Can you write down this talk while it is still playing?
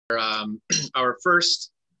Our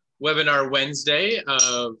first webinar Wednesday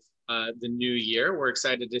of the new year. We're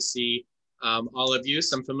excited to see all of you,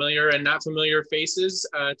 some familiar and not familiar faces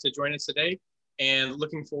to join us today, and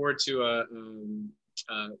looking forward to a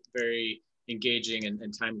very engaging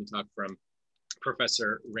and timely talk from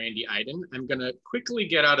Professor Randy Iden. I'm going to quickly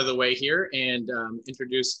get out of the way here and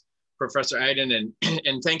introduce Professor Iden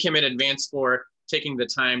and thank him in advance for taking the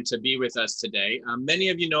time to be with us today. Many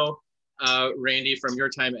of you know Randy from your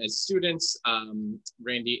time as students.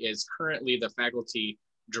 Randy is currently the faculty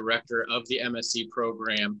director of the MSc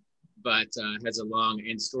program, but has a long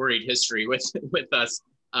and storied history with us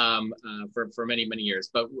for many, many years.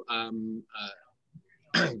 But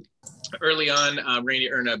early on,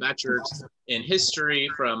 Randy earned a bachelor's in history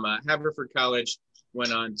from Haverford College,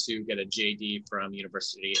 went on to get a JD from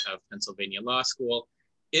University of Pennsylvania Law School,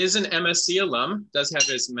 is an MSc alum, does have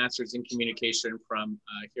his master's in communication from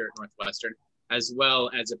here at Northwestern, as well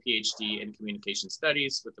as a PhD in communication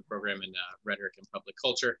studies with the program in rhetoric and public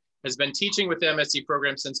culture, has been teaching with the MSc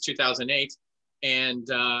program since 2008. And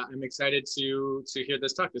I'm excited to hear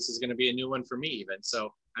this talk. This is going to be a new one for me even.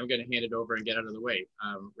 So I'm going to hand it over and get out of the way.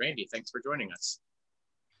 Randy, thanks for joining us.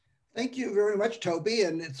 Thank you very much, Toby.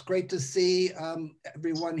 And it's great to see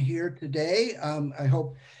everyone here today. I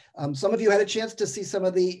hope some of you had a chance to see some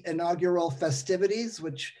of the inaugural festivities,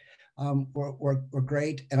 which were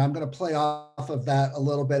great. And I'm going to play off of that a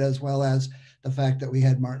little bit, as well as the fact that we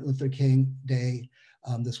had Martin Luther King Day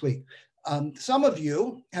this week. Some of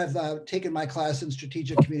you have taken my class in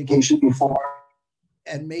strategic communication before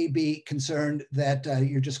and may be concerned that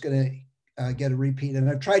you're just going to get a repeat. And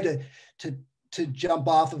I've tried to jump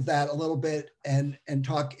off of that a little bit and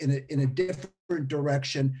talk in a different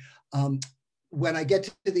direction. When I get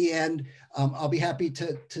to the end, I'll be happy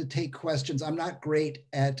to take questions. I'm not great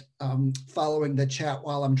at following the chat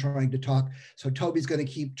while I'm trying to talk. So Toby's going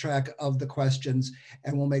to keep track of the questions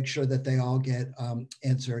and we'll make sure that they all get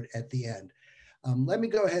answered at the end. Let me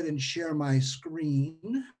go ahead and share my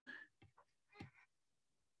screen.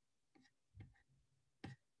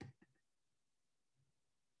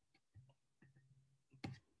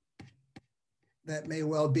 That may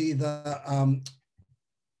well be the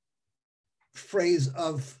phrase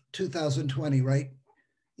of 2020, right?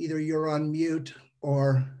 Either you're on mute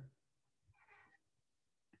or,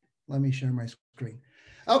 let me share my screen.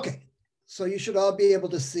 Okay, so you should all be able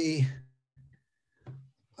to see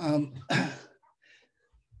the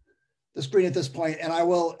screen at this point, and I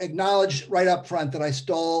will acknowledge right up front that I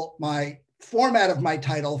stole my format of my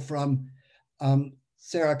title from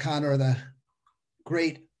Sarah Connor, the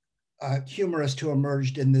great humorist who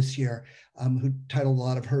emerged in this year, who titled a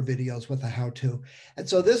lot of her videos with a how-to. And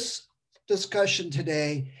so this discussion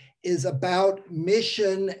today is about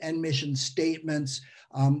mission and mission statements,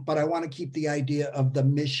 but I want to keep the idea of the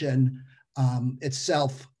mission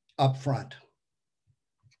itself up front.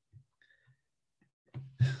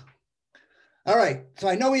 All right, so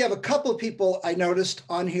I know we have a couple of people I noticed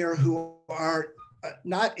on here who are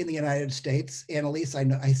not in the United States. Annalise,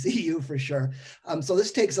 I see you for sure. So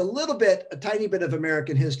this takes a tiny bit of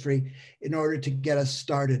American history in order to get us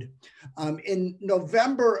started. In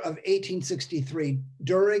November of 1863,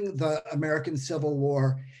 during the American Civil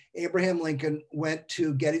War, Abraham Lincoln went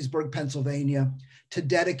to Gettysburg, Pennsylvania to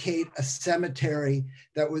dedicate a cemetery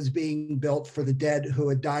that was being built for the dead who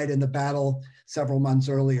had died in the battle several months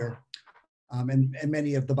earlier. And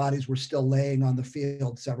many of the bodies were still laying on the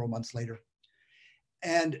field several months later.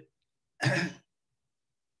 And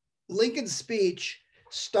Lincoln's speech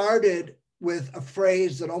started with a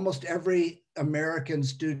phrase that almost every American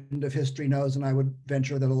student of history knows, and I would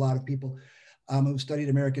venture that a lot of people who've studied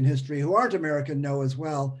American history who aren't American know as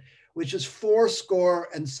well, which is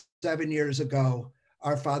 77 years ago,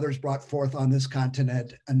 our fathers brought forth on this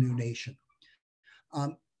continent a new nation.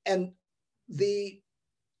 And the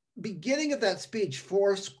beginning of that speech,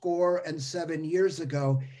 77 years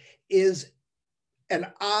ago, is an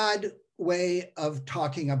odd way of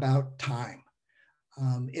talking about time.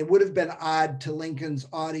 It would have been odd to Lincoln's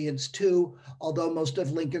audience too, although most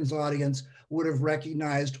of Lincoln's audience would have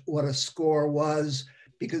recognized what a score was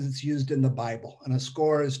because it's used in the Bible, and a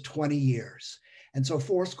score is 20 years. And so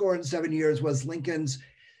 77 years was Lincoln's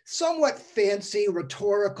somewhat fancy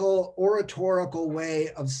oratorical way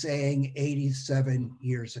of saying 87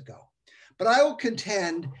 years ago. But I will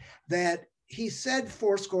contend that he said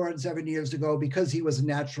 77 years ago because he was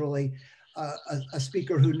naturally a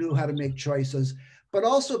speaker who knew how to make choices, but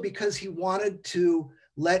also because he wanted to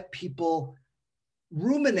let people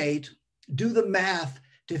ruminate, do the math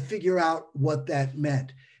to figure out what that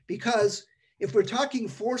meant. Because if we're talking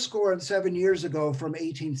 77 years ago from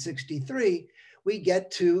 1863, we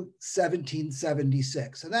get to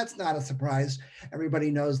 1776. And that's not a surprise. Everybody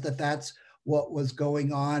knows that that's what was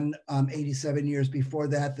going on. 87 years before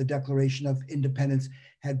that, the Declaration of Independence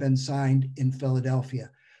had been signed in Philadelphia.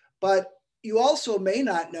 But you also may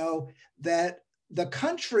not know that the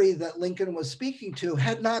country that Lincoln was speaking to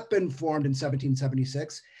had not been formed in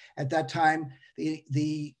 1776. At that time,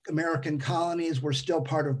 the American colonies were still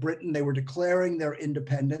part of Britain. They were declaring their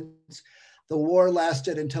independence. The war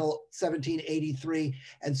lasted until 1783,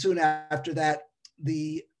 and soon after that,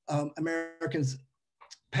 the Americans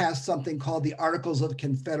passed something called the Articles of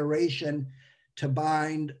Confederation to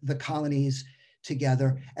bind the colonies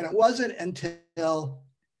together. And it wasn't until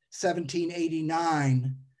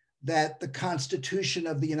 1789 that the Constitution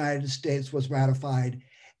of the United States was ratified,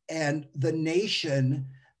 and the nation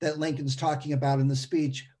that Lincoln's talking about in the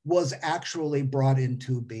speech was actually brought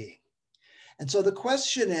into being. And so the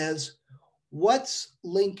question is, what's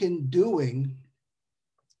Lincoln doing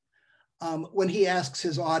when he asks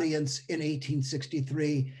his audience in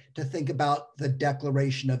 1863 to think about the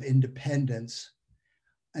Declaration of Independence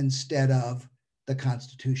instead of the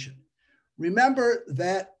Constitution? Remember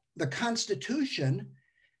that the Constitution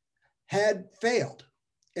had failed.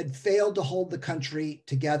 It failed to hold the country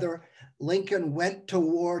together. Lincoln went to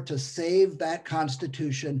war to save that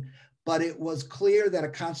Constitution, but it was clear that a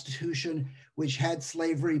Constitution which had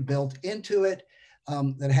slavery built into it,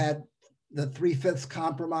 that had the 3/5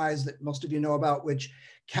 compromise that most of you know about, which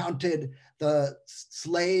counted the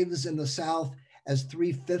slaves in the South as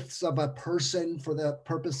 3/5 of a person for the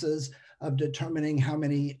purposes of determining how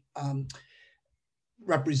many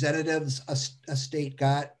representatives a state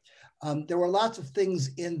got. There were lots of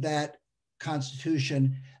things in that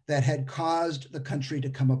Constitution that had caused the country to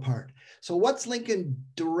come apart. So what's Lincoln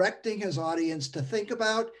directing his audience to think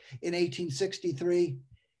about in 1863?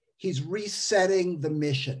 He's resetting the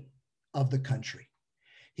mission of the country.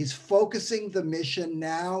 He's focusing the mission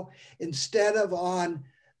now instead of on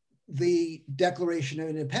the Declaration of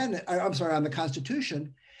Independence, on the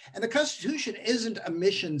Constitution. And the Constitution isn't a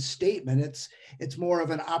mission statement. It's more of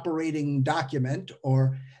an operating document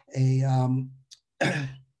or a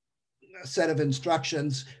set of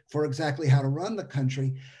instructions for exactly how to run the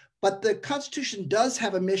country. But the Constitution does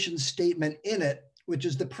have a mission statement in it, which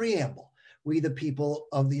is the preamble. We, the people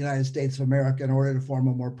of the United States of America, in order to form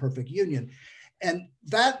a more perfect union. And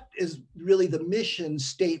that is really the mission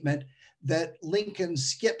statement that Lincoln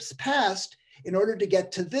skips past in order to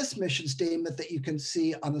get to this mission statement that you can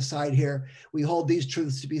see on the side here. We hold these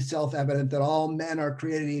truths to be self-evident, that all men are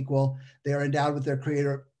created equal. They are endowed with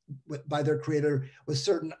by their creator with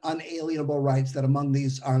certain unalienable rights, that among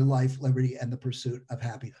these are life, liberty, and the pursuit of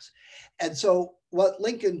happiness. And so what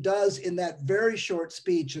Lincoln does in that very short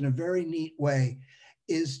speech in a very neat way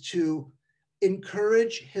is to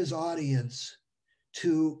encourage his audience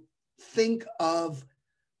to think of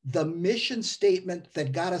the mission statement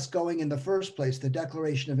that got us going in the first place, the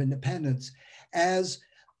Declaration of Independence, as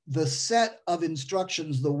the set of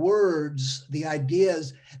instructions, the words, the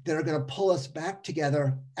ideas that are going to pull us back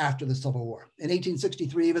together after the Civil War. In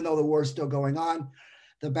 1863, even though the war is still going on,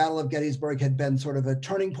 the Battle of Gettysburg had been sort of a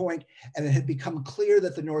turning point, and it had become clear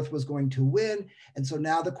that the North was going to win. And so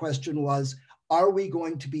now the question was, are we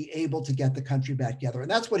going to be able to get the country back together? And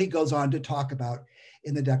that's what he goes on to talk about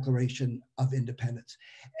in the Declaration of Independence.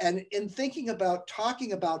 And in thinking about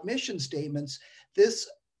talking about mission statements, this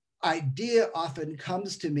idea often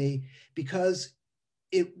comes to me because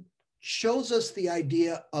it shows us the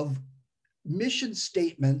idea of mission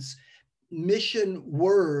statements, mission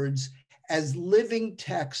words as living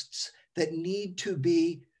texts that need to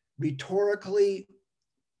be rhetorically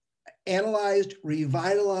analyzed,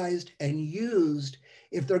 revitalized, and used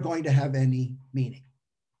if they're going to have any meaning.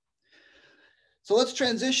 So let's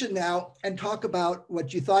transition now and talk about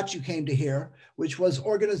what you thought you came to hear, which was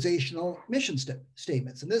organizational mission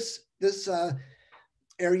statements. And this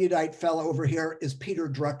erudite fellow over here is Peter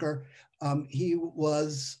Drucker. He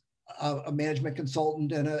was a management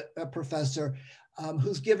consultant and a professor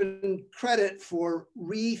who's given credit for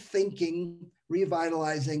rethinking,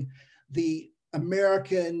 revitalizing the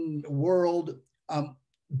American world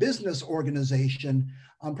business organization,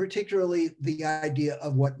 particularly the idea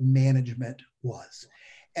of what management was.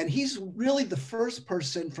 And he's really the first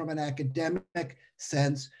person from an academic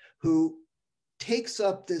sense who takes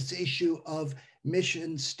up this issue of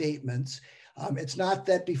mission statements. It's not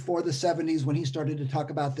that before the 70s, when he started to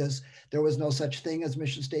talk about this, there was no such thing as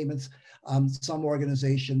mission statements. Some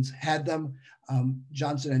organizations had them.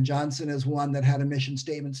 Johnson & Johnson is one that had a mission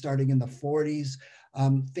statement starting in the 40s.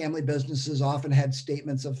 Family businesses often had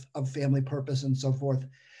statements of family purpose and so forth.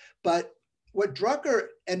 But what Drucker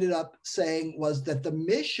ended up saying was that the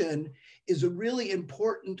mission is a really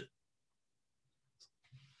important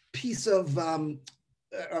piece of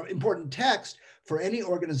important text for any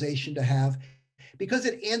organization to have, because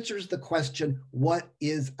it answers the question, what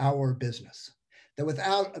is our business? That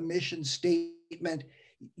without a mission statement,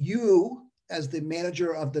 you as the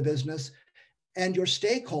manager of the business and your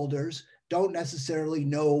stakeholders don't necessarily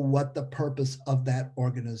know what the purpose of that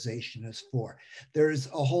organization is for. There's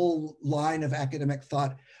a whole line of academic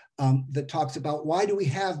thought that talks about, why do we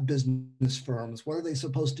have business firms? What are they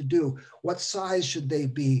supposed to do? What size should they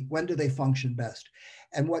be? When do they function best?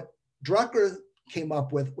 And what Drucker came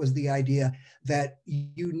up with was the idea that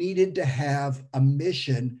you needed to have a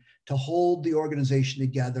mission to hold the organization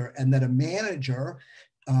together, and that a manager,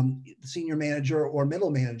 senior manager or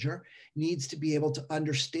middle manager, needs to be able to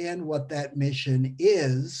understand what that mission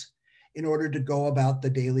is in order to go about the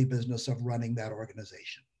daily business of running that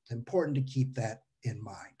organization. It's important to keep that in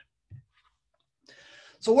mind.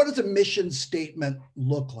 So what does a mission statement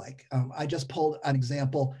look like? I just pulled an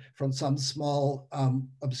example from some small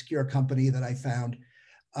obscure company that I found.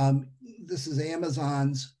 This is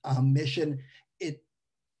Amazon's mission.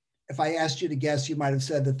 If I asked you to guess, you might have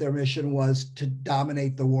said that their mission was to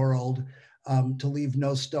dominate the world, to leave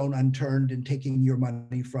no stone unturned in taking your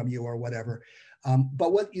money from you or whatever.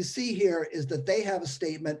 But what you see here is that they have a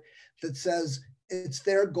statement that says it's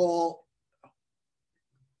their goal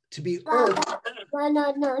to be Earth's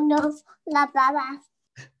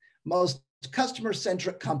most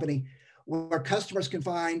customer-centric company, where customers can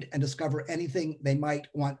find and discover anything they might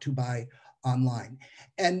want to buy online.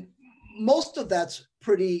 And most of that's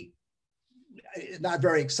pretty, not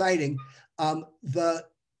very exciting. The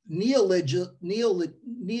neologism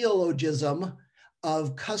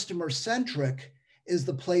of customer-centric is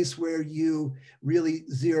the place where you really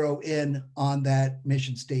zero in on that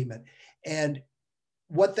mission statement. And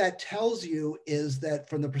what that tells you is that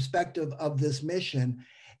from the perspective of this mission,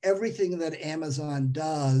 everything that Amazon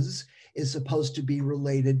does is supposed to be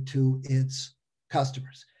related to its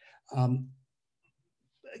customers.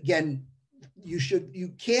 Again, you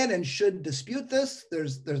can and should dispute this.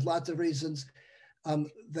 There's lots of reasons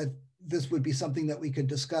that this would be something that we could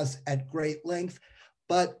discuss at great length.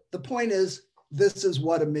 But the point is, this is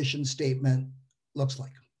what a mission statement looks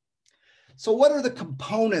like. So what are the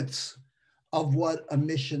components of what a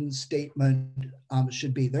mission statement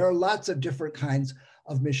should be? There are lots of different kinds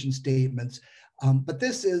of mission statements, but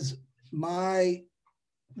this is my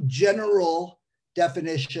general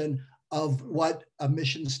definition of what a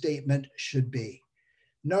mission statement should be.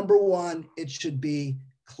 Number one, it should be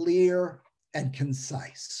clear and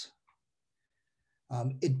concise.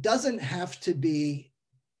 It doesn't have to be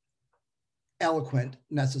eloquent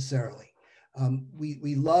necessarily.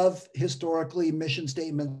 We love historically mission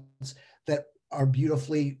statements that are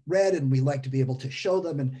beautifully read, and we like to be able to show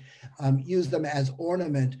them and use them as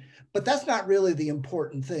ornament, but that's not really the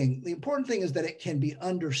important thing. The important thing is that it can be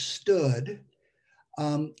understood,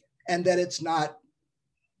 and that it's not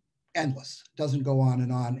endless, doesn't go on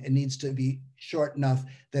and on. It needs to be short enough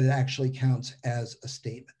that it actually counts as a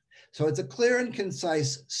statement. So it's a clear and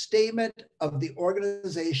concise statement of the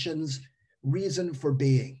organization's reason for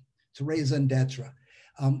being. It's raison d'etre.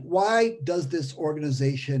 Why does this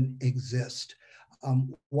organization exist?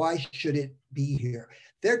 Why should it be here?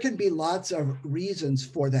 There can be lots of reasons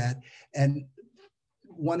for that. And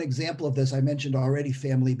one example of this, I mentioned already,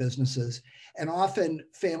 family businesses. And often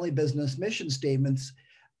family business mission statements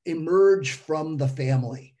emerge from the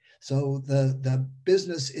family. So the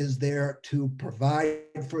business is there to provide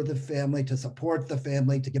for the family, to support the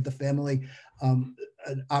family, to give the family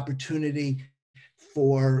an opportunity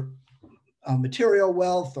for material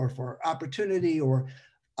wealth or for opportunity or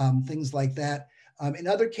things like that. In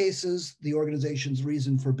other cases, the organization's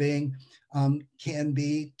reason for being can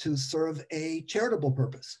be to serve a charitable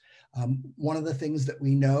purpose. One of the things that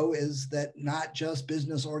we know is that not just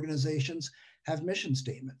business organizations have mission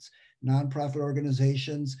statements. Nonprofit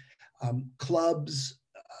organizations, clubs,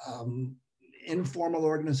 informal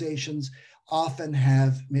organizations often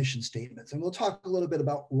have mission statements. And we'll talk a little bit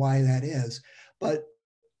about why that is. But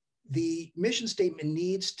the mission statement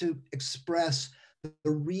needs to express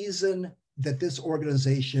the reason that this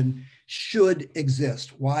organization should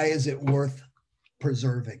exist. Why is it worth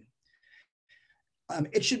preserving?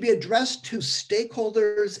 It should be addressed to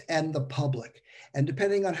stakeholders and the public. And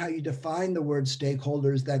depending on how you define the word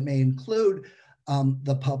stakeholders, that may include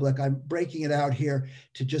the public. I'm breaking it out here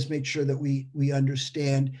to just make sure that we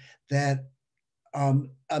understand that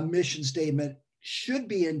a mission statement should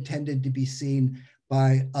be intended to be seen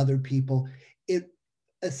by other people. It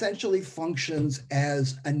essentially functions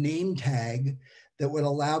as a name tag that would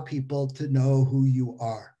allow people to know who you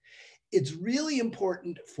are. It's really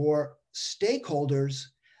important for stakeholders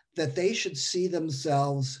that they should see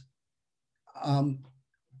themselves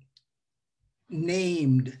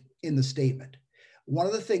named in the statement. One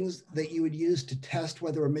of the things that you would use to test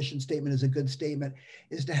whether a mission statement is a good statement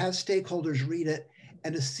is to have stakeholders read it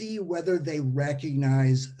and to see whether they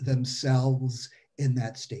recognize themselves in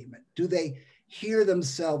that statement. Do they hear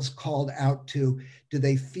themselves called out to? Do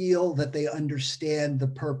they feel that they understand the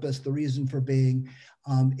purpose, the reason for being,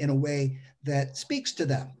 in a way that speaks to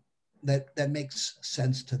them, that makes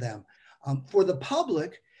sense to them? For the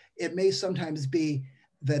public, it may sometimes be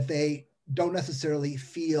that they don't necessarily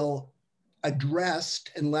feel addressed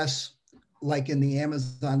unless, like in the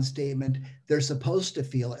Amazon statement, they're supposed to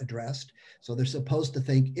feel addressed. So they're supposed to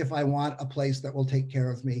think, if I want a place that will take care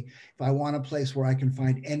of me, if I want a place where I can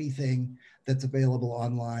find anything that's available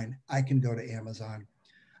online, I can go to Amazon.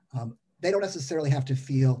 They don't necessarily have to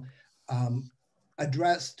feel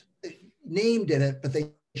addressed, named in it, but they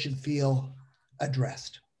should feel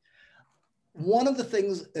addressed. One of the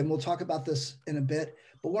things, and we'll talk about this in a bit,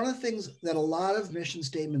 but one of the things that a lot of mission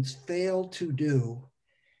statements fail to do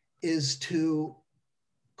is to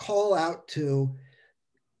call out to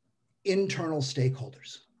internal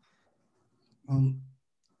stakeholders.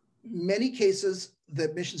 Many cases,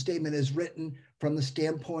 the mission statement is written from the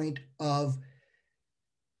standpoint of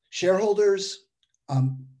shareholders,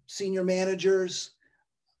 senior managers,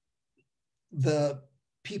 the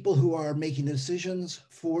people who are making the decisions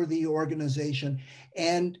for the organization,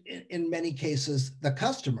 and in many cases, the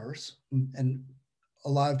customers. And a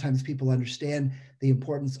lot of times people understand the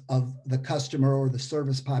importance of the customer or the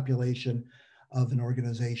service population of an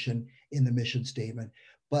organization in the mission statement.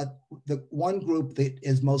 But the one group that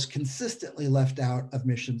is most consistently left out of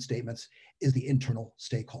mission statements is the internal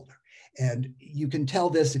stakeholder. And you can tell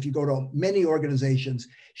this if you go to many organizations,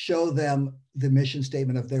 show them the mission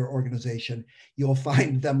statement of their organization, you'll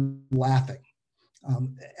find them laughing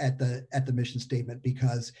at the mission statement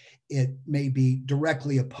because it may be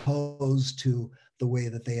directly opposed to the way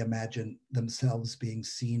that they imagine themselves being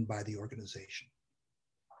seen by the organization.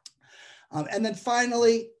 And then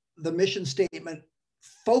finally, the mission statement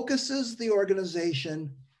focuses the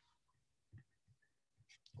organization.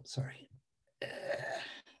 Sorry.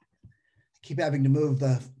 Keep having to move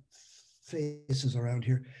the faces around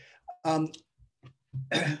here.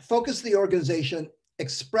 Focus the organization,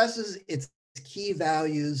 expresses its key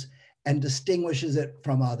values, and distinguishes it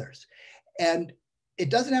from others. And it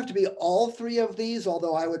doesn't have to be all three of these,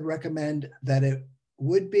 although I would recommend that it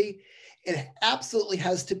would be. It absolutely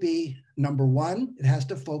has to be number one. It has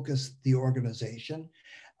to focus the organization.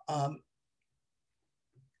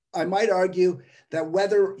 I might argue that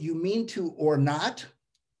whether you mean to or not,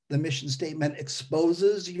 the mission statement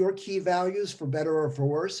exposes your key values for better or for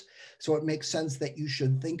worse. So it makes sense that you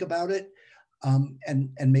should think about it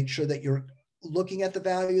and make sure that you're looking at the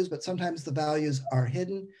values, but sometimes the values are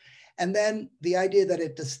hidden. And then the idea that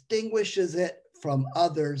it distinguishes it from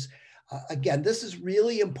others. Again, this is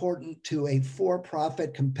really important to a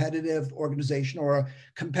for-profit competitive organization or a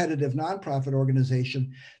competitive nonprofit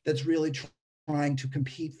organization that's really trying to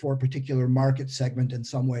compete for a particular market segment in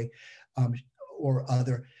some way or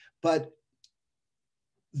other. But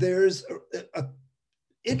there's a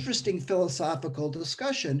interesting philosophical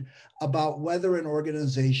discussion about whether an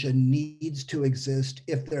organization needs to exist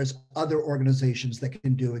if there's other organizations that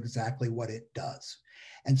can do exactly what it does.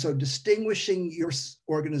 And so distinguishing your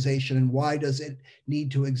organization and why does it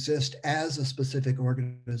need to exist as a specific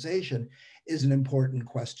organization is an important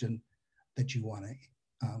question that you want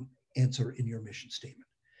to answer in your mission statement.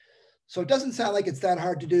 So it doesn't sound like it's that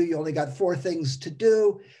hard to do. You only got 4 things to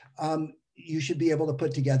do. You should be able to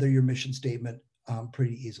put together your mission statement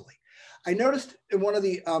pretty easily. I noticed in one of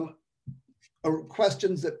the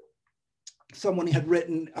questions that someone had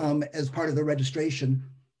written as part of the registration,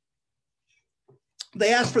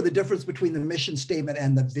 they asked for the difference between the mission statement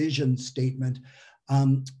and the vision statement.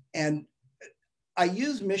 And I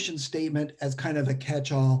use mission statement as kind of a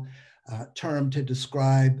catch-all term to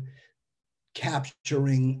describe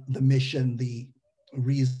capturing the mission, the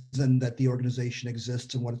reason that the organization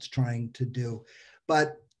exists and what it's trying to do.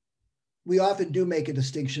 But we often do make a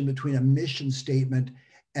distinction between a mission statement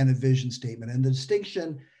and a vision statement. And the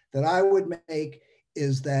distinction that I would make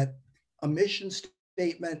is that a mission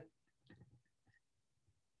statement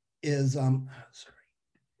is,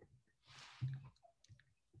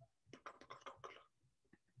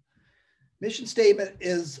 mission statement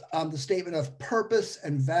is the statement of purpose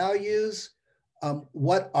and values.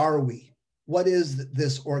 What are we? what is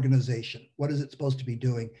this organization? What is it supposed to be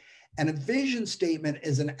doing? And a vision statement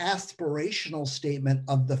is an aspirational statement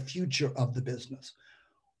of the future of the business,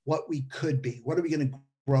 what we could be. What are we going to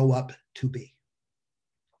grow up to be?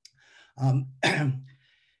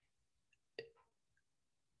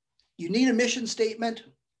 You need a mission statement.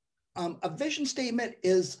 A vision statement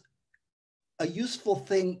is a useful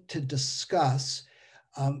thing to discuss.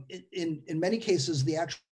 In many cases, the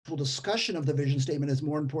actual discussion of the vision statement is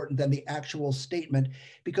more important than the actual statement,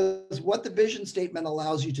 because what the vision statement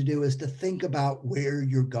allows you to do is to think about where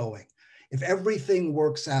you're going. If everything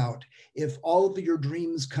works out, if all of your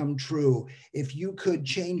dreams come true, if you could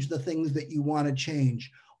change the things that you want to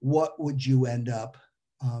change, what would you end up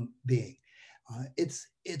being?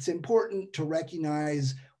 It's important to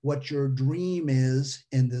recognize what your dream is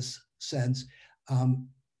in this sense.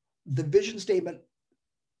 The vision statement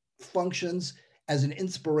functions as an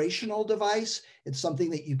inspirational device. It's something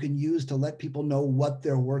that you can use to let people know what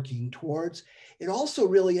they're working towards. It also,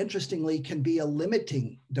 really interestingly, can be a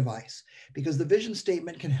limiting device, because the vision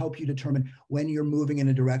statement can help you determine when you're moving in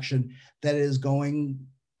a direction that is going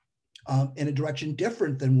in a direction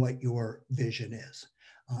different than what your vision is.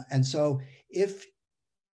 And so if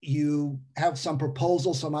you have some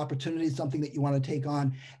proposal, some opportunity, something that you want to take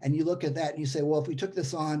on, and you look at that and you say, well, if we took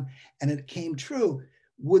this on and it came true,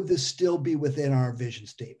 would this still be within our vision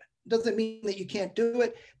statement? It doesn't mean that you can't do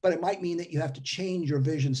it, but it might mean that you have to change your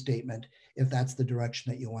vision statement if that's the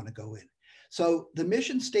direction that you want to go in. So the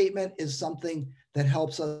mission statement is something that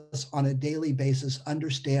helps us on a daily basis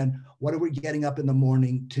understand, what are we getting up in the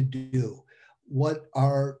morning to do? What's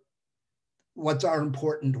our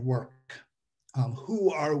important work?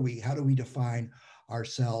 Who are we? How do we define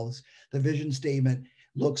ourselves? The vision statement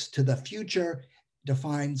looks to the future,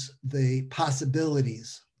 defines the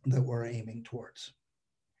possibilities that we're aiming towards.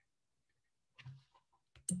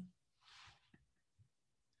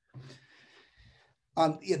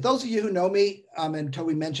 Those of you who know me, and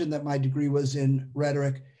Toby mentioned that my degree was in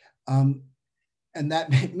rhetoric, and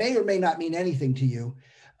that may or may not mean anything to you,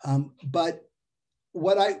 but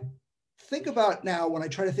what I think about now when I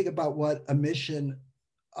try to think about what a mission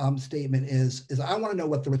statement is I want to know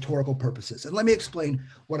what the rhetorical purpose is. And let me explain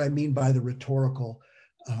what I mean by the rhetorical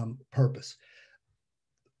purpose.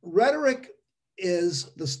 Rhetoric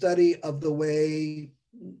is the study of the way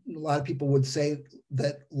a lot of people would say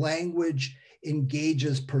that language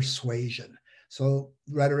engages persuasion. So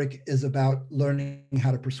rhetoric is about learning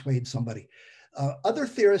how to persuade somebody. Other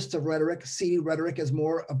theorists of rhetoric see rhetoric as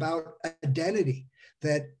more about identity,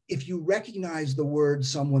 that if you recognize the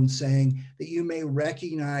words someone's saying, that you may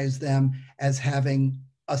recognize them as having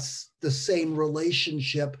the same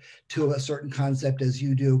relationship to a certain concept as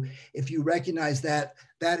you do. If you recognize that,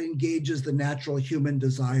 that engages the natural human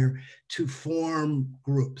desire to form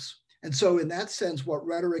groups. And so in that sense, what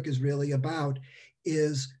rhetoric is really about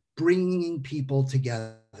is bringing people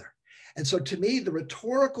together. And so to me, the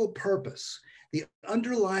rhetorical purpose, the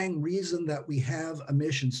underlying reason that we have a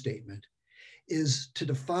mission statement, is to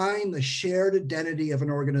define the shared identity of an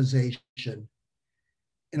organization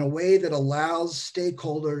in a way that allows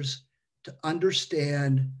stakeholders to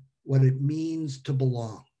understand what it means to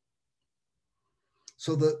belong.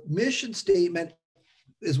 So the mission statement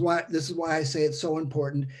is why I say it's so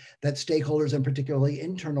important that stakeholders, and particularly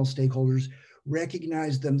internal stakeholders,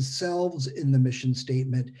 recognize themselves in the mission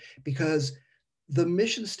statement, because the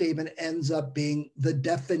mission statement ends up being the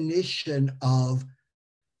definition of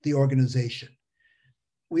the organization.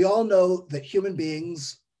 We all know that human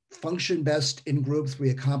beings function best in groups.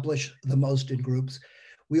 We accomplish the most in groups.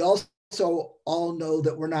 We also all know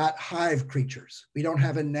that we're not hive creatures. We don't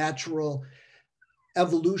have a natural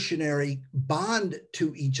evolutionary bond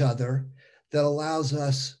to each other that allows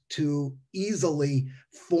us to easily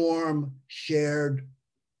form shared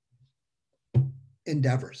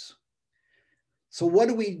endeavors. So what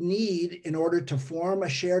do we need in order to form a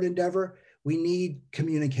shared endeavor? We need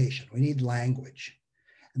communication. We need language.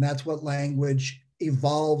 And that's what language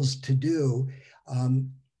evolves to do,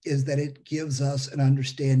 is that it gives us an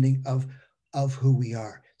understanding of who we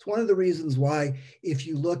are. It's one of the reasons why, if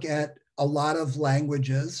you look at a lot of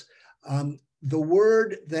languages, the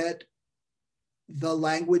word that the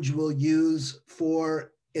language will use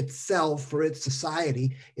for itself, for its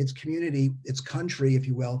society, its community, its country, if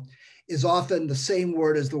you will, is often the same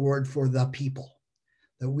word as the word for the people.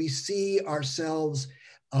 That we see ourselves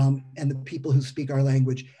and the people who speak our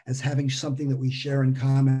language as having something that we share in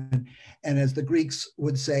common. And as the Greeks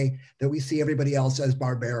would say, that we see everybody else as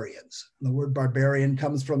barbarians. And the word barbarian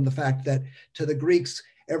comes from the fact that to the Greeks,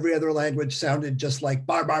 every other language sounded just like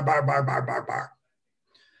bar, bar, bar, bar, bar, bar, bar.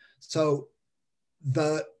 So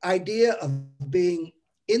The idea of being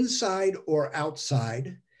inside or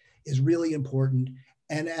outside is really important.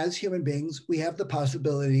 And as human beings, we have the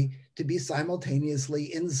possibility to be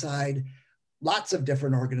simultaneously inside lots of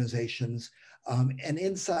different organizations, and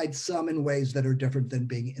inside some in ways that are different than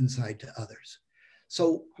being inside to others.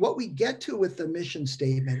 So what we get to with the mission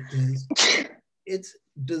statement is it's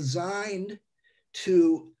designed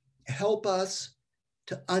to help us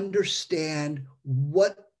to understand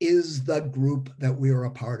what is the group that we are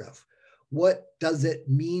a part of. What does it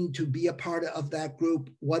mean to be a part of that group?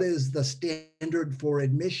 What is the standard for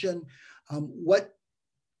admission? What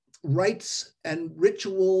rites and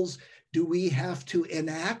rituals do we have to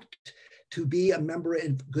enact to be a member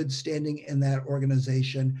in good standing in that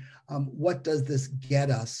organization? What does this get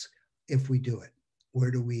us if we do it?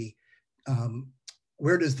 Where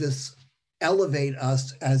does this elevate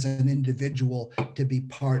us as an individual to be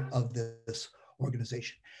part of this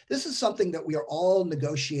organization? This is something that we are all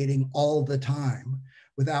negotiating all the time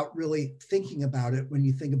without really thinking about it. When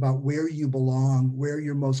you think about where you belong, where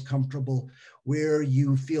you're most comfortable, where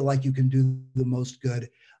you feel like you can do the most good,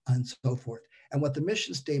 and so forth. And what the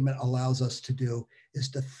mission statement allows us to do is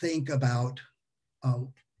to think about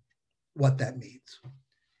what that means.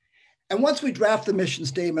 And once we draft the mission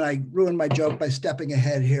statement, I ruined my joke by stepping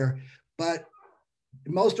ahead here, but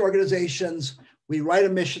in most organizations, we write a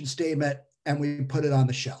mission statement and we put it on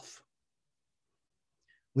the shelf.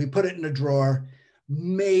 We put it in a drawer.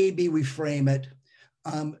 Maybe we frame it.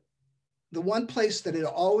 The one place that it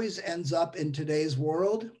always ends up in today's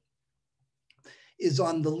world is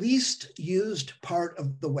on the least used part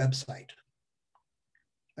of the website.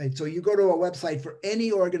 Right? So you go to a website for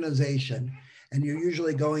any organization, and you're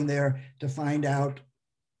usually going there to find out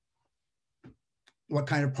what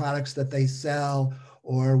kind of products that they sell,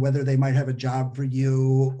 or whether they might have a job for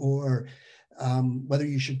you, or whether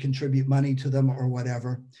you should contribute money to them or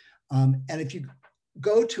whatever. And if you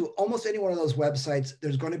go to almost any one of those websites,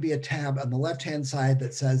 there's going to be a tab on the left-hand side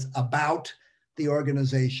that says about the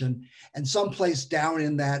organization. And someplace down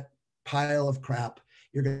in that pile of crap,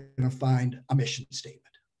 you're going to find a mission statement.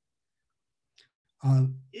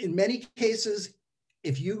 In many cases,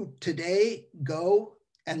 if you today go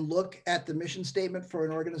and look at the mission statement for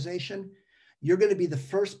an organization, you're going to be the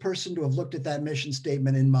first person to have looked at that mission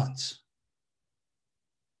statement in months.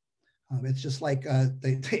 It's just like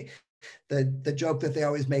the joke that they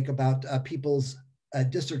always make about people's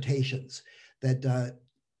dissertations, that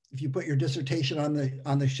if you put your dissertation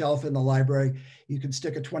on the shelf in the library, you can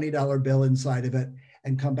stick a $20 bill inside of it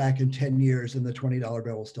and come back in 10 years and the $20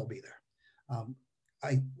 bill will still be there.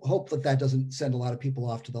 I hope that doesn't send a lot of people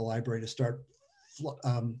off to the library to start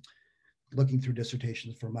looking through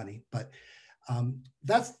dissertations for money. But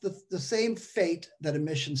that's the same fate that a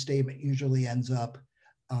mission statement usually ends up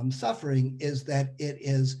suffering, is that it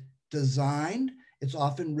is designed, it's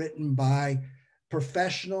often written by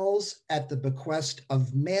professionals at the bequest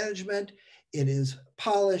of management, it is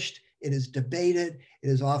polished, it is debated, it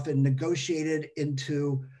is often negotiated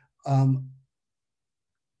into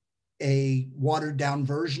a watered down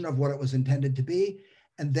version of what it was intended to be,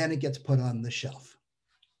 and then it gets put on the shelf.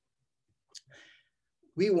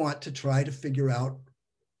 We want to try to figure out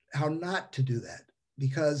how not to do that,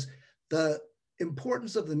 because the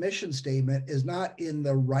importance of the mission statement is not in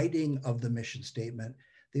the writing of the mission statement.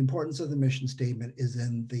 The importance of the mission statement is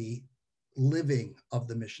in the living of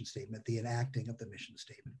the mission statement, the enacting of the mission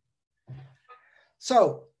statement.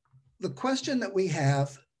 So the question that we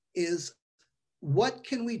have is, what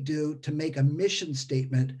can we do to make a mission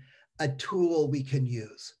statement a tool we can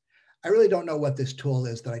use? I really don't know what this tool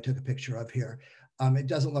is that I took a picture of here. It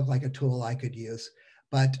doesn't look like a tool I could use,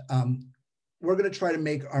 but we're going to try to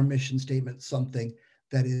make our mission statement something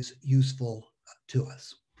that is useful to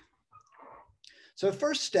us. So the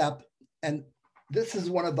first step, and this is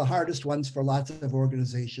one of the hardest ones for lots of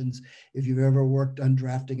organizations, if you've ever worked on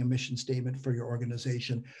drafting a mission statement for your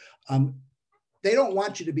organization, they don't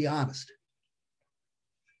want you to be honest.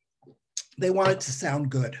 They want it to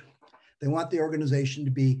sound good. They want the organization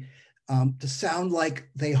to be, to sound like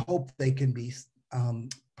they hope they can be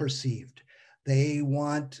perceived. They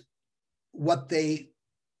want what they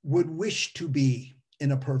would wish to be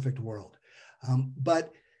in a perfect world.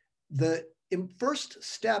 But the first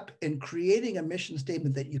step in creating a mission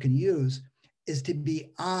statement that you can use is to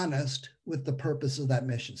be honest with the purpose of that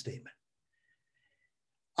mission statement.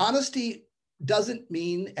 Honesty doesn't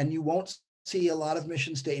mean, and you won't see a lot of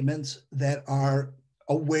mission statements that are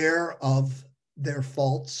aware of their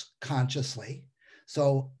faults consciously.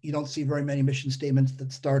 So you don't see very many mission statements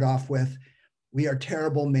that start off with, we are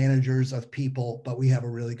terrible managers of people, but we have a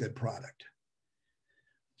really good product.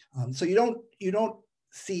 So you don't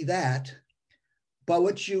see that. But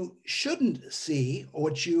what you shouldn't see, or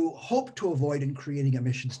what you hope to avoid in creating a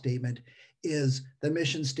mission statement, is the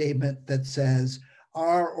mission statement that says,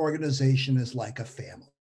 our organization is like a family.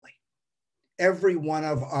 Every one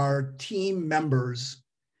of our team members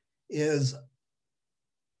is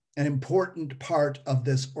an important part of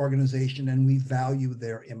this organization, and we value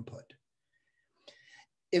their input.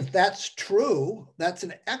 If that's true, that's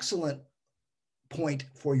an excellent point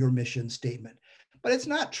for your mission statement. But it's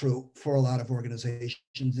not true for a lot of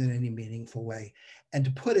organizations in any meaningful way. And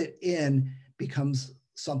to put it in becomes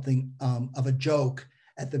something of a joke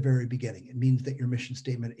at the very beginning. It means that your mission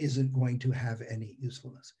statement isn't going to have any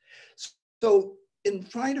usefulness. So in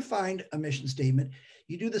trying to find a mission statement,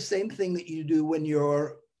 you do the same thing that you do when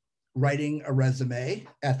you're writing a resume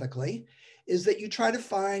ethically, is that you try to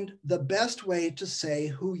find the best way to say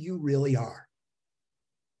who you really are.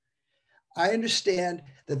 I understand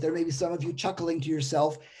that there may be some of you chuckling to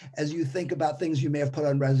yourself as you think about things you may have put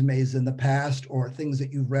on resumes in the past, or things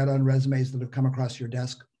that you've read on resumes that have come across your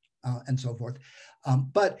desk and so forth.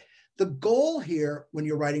 But the goal here when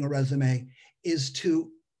you're writing a resume is to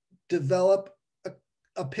develop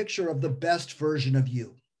a picture of the best version of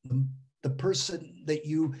you, the person that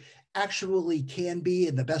you actually can be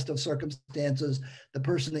in the best of circumstances, the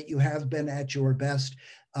person that you have been at your best.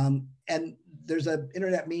 And there's an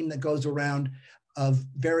internet meme that goes around of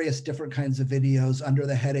various different kinds of videos under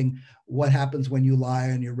the heading, what happens when you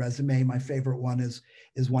lie on your resume? My favorite one is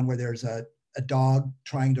one where there's a dog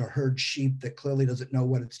trying to herd sheep that clearly doesn't know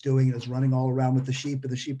what it's doing and is running all around with the sheep,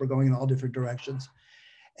 and the sheep are going in all different directions.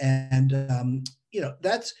 And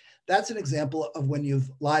that's an example of when you've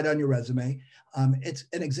lied on your resume. It's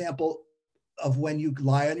an example of when you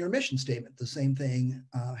lie on your mission statement. The same thing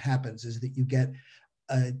happens, is that you get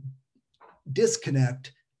a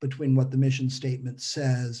disconnect between what the mission statement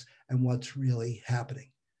says and what's really happening.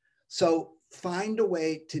 So find a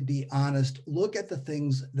way to be honest. Look at the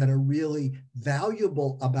things that are really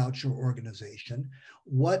valuable about your organization.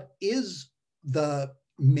 What is the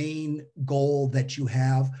main goal that you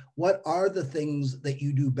have? What are the things that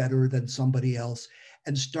you do better than somebody else?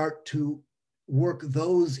 And start to work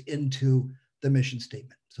those into the mission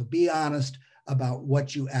statement. So be honest about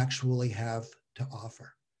what you actually have to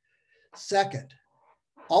offer. Second,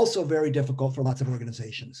 also very difficult for lots of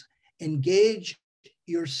organizations, engage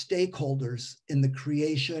your stakeholders in the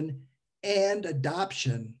creation and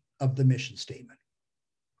adoption of the mission statement.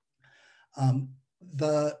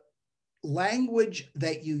 The language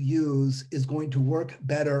that you use is going to work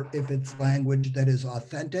better if it's language that is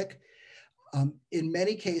authentic. In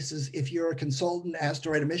many cases, if you're a consultant asked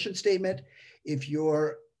to write a mission statement, if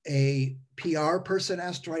you're a PR person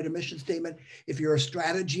asked to write a mission statement, if you're a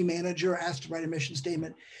strategy manager asked to write a mission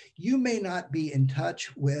statement, you may not be in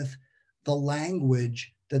touch with the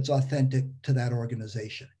language that's authentic to that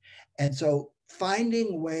organization. And so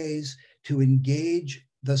finding ways to engage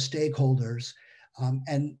the stakeholders,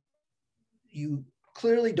 and you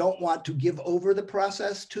clearly don't want to give over the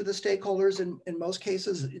process to the stakeholders in most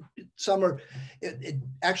cases. It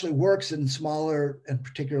actually works in smaller and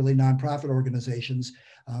particularly nonprofit organizations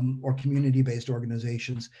or community-based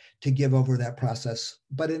organizations to give over that process.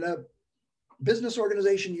 But in a business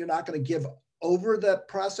organization, you're not going to give over the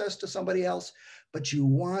process to somebody else, but you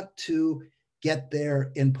want to get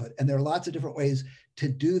their input. And there are lots of different ways to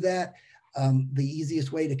do that. The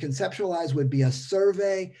easiest way to conceptualize would be a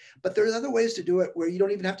survey, but there's other ways to do it where you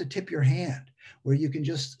don't even have to tip your hand, where you can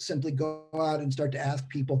just simply go out and start to ask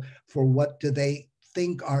people for what do they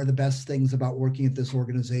think are the best things about working at this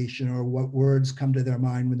organization, or what words come to their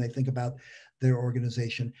mind when they think about their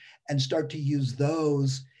organization, and start to use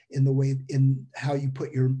those in how you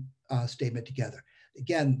put your statement together.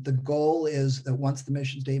 Again, the goal is that once the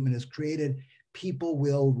mission statement is created, people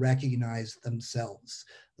will recognize themselves.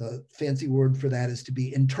 The fancy word for that is to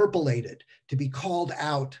be interpolated, to be called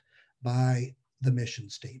out by the mission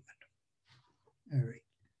statement. All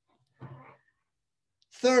right.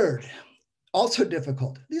 Third, also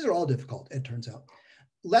difficult. These are all difficult, it turns out.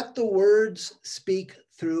 Let the words speak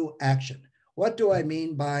through action. What do I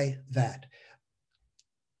mean by that?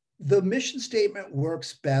 The mission statement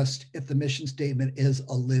works best if the mission statement is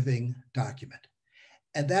a living document.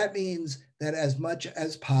 And that means that as much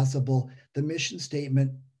as possible, the mission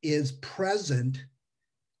statement is present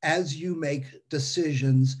as you make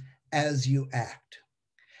decisions, as you act.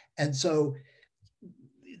 And so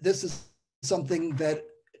this is something that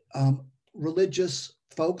religious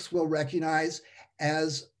folks will recognize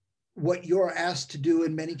as what you're asked to do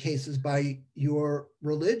in many cases by your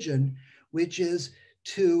religion, which is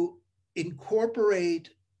to incorporate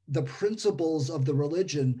the principles of the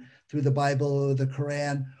religion through the Bible or the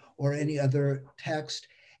Quran or any other text,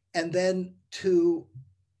 and then to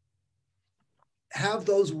have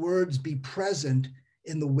those words be present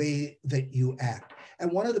in the way that you act.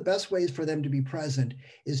 And one of the best ways for them to be present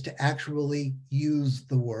is to actually use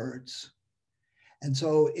the words. And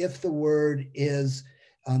so if the word is,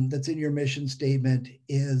 that's in your mission statement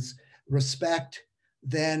is respect,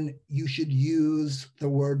 then you should use the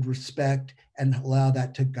word respect and allow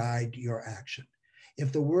that to guide your action.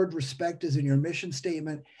 If the word respect is in your mission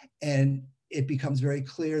statement and it becomes very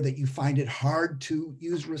clear that you find it hard to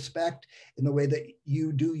use respect in the way that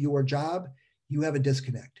you do your job, you have a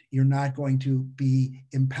disconnect. You're not going to be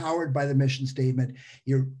empowered by the mission statement.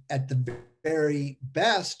 You're at the very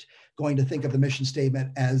best going to think of the mission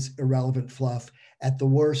statement as irrelevant fluff. At the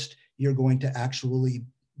worst, you're going to actually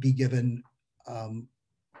be given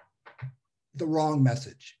the wrong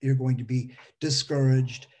message. You're going to be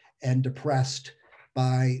discouraged and depressed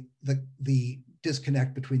by the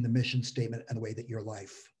disconnect between the mission statement and the way that your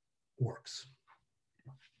life works.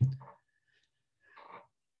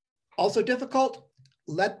 Also difficult,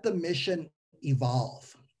 let the mission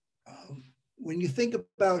evolve. When you think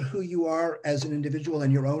about who you are as an individual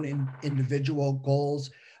and your own individual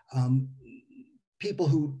goals, people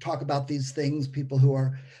who talk about these things, people who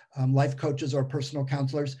are life coaches or personal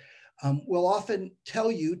counselors, will often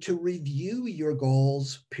tell you to review your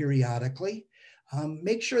goals periodically.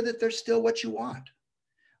 Make sure that they're still what you want,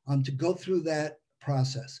 to go through that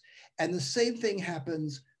process. And the same thing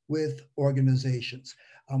happens with organizations.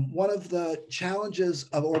 One of the challenges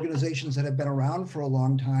of organizations that have been around for a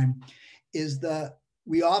long time is that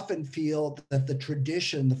we often feel that the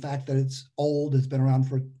tradition, the fact that it's old, has been around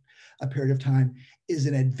for a period of time, is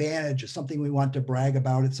an advantage, it's something we want to brag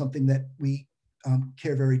about, it's something that we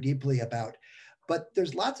care very deeply about. But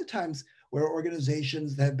there's lots of times where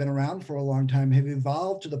organizations that have been around for a long time have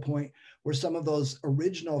evolved to the point where some of those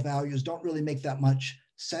original values don't really make that much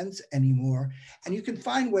sense anymore. And you can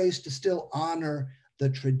find ways to still honor the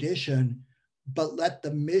tradition, but let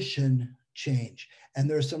the mission change. And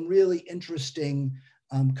there are some really interesting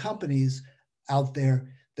companies out there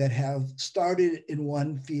that have started in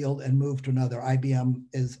one field and moved to another. IBM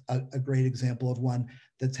is a great example of one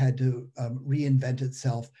that's had to reinvent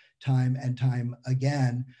itself time and time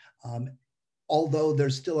again. Although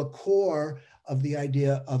there's still a core of the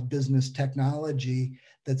idea of business technology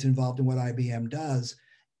that's involved in what IBM does,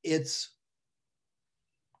 its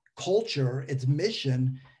culture, its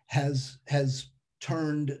mission has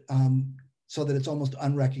turned so that it's almost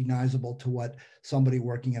unrecognizable to what somebody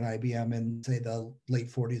working at IBM in, say, the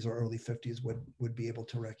late 40s or early 50s would be able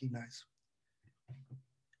to recognize.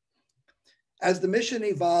 As the mission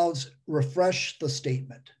evolves, refresh the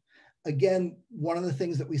statement. Again, one of the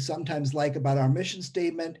things that we sometimes like about our mission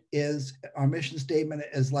statement is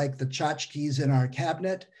like the tchotchkes in our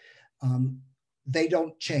cabinet. They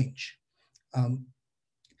don't change.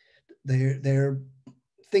 They're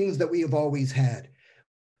things that we have always had.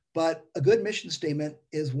 But a good mission statement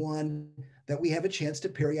is one that we have a chance to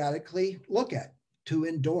periodically look at, to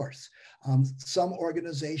endorse. Some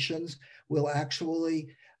organizations will actually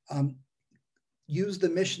use the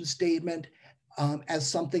mission statement as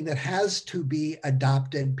something that has to be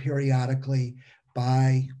adopted periodically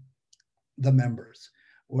by the members.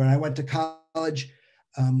 When I went to college,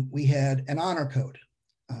 we had an honor code.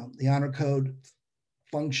 The honor code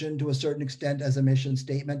functioned to a certain extent as a mission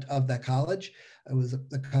statement of the college.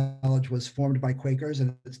 The college was formed by Quakers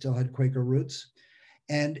and it still had Quaker roots.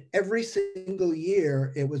 And every single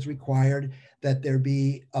year it was required that there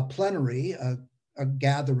be a plenary, a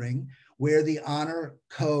gathering where the honor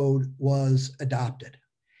code was adopted.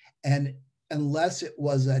 And unless it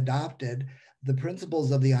was adopted, the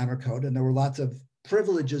principles of the honor code, and there were lots of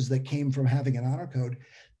privileges that came from having an honor code,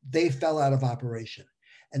 they fell out of operation.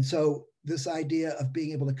 And so this idea of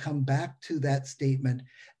being able to come back to that statement,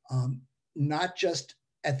 not just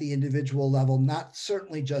at the individual level, not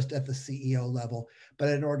certainly just at the CEO level, but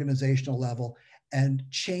at an organizational level, and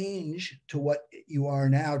change to what you are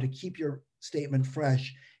now to keep your statement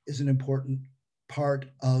fresh is an important part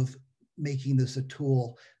of making this a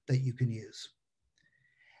tool that you can use.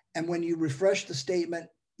 And when you refresh the statement,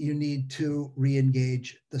 you need to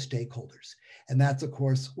re-engage the stakeholders. And that's, of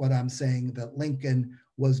course, what I'm saying that Lincoln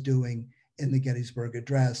was doing in the Gettysburg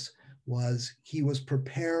Address, was he was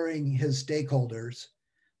preparing his stakeholders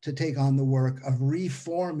to take on the work of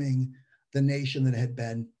reforming the nation that had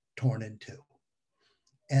been torn in two.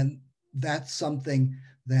 And that's something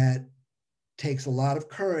that takes a lot of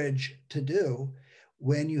courage to do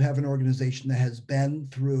when you have an organization that has been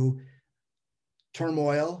through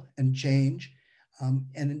turmoil and change,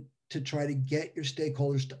 and to try to get your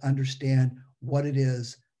stakeholders to understand what it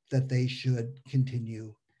is that they should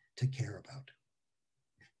continue to care about.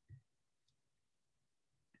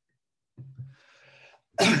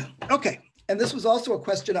 Okay, and this was also a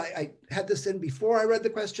question, I had this in before I read the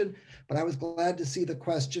question, but I was glad to see the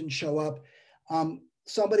question show up.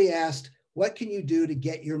 Somebody asked, what can you do to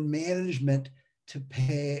get your management to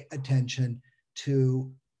pay attention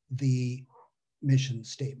to the mission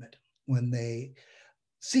statement when they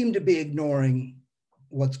seem to be ignoring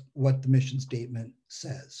what the mission statement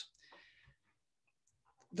says?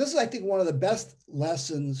 This is, I think, one of the best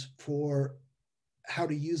lessons for how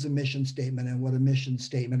to use a mission statement and what a mission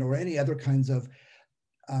statement or any other kinds of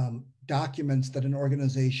documents that an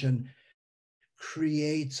organization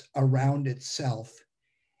creates around itself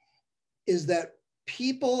is that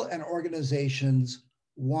people and organizations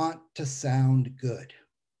want to sound good.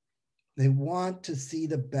 They want to see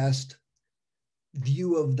the best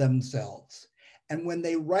view of themselves. And when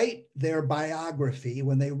they write their biography,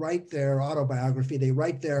 when they write their autobiography, they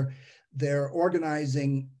write their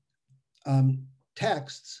organizing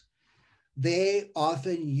texts, they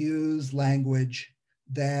often use language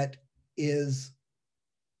that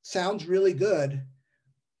sounds really good,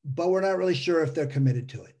 but we're not really sure if they're committed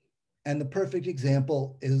to it. And the perfect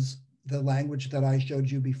example is the language that I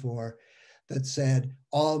showed you before that said,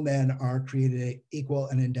 all men are created equal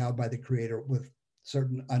and endowed by the Creator with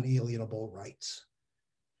certain unalienable rights.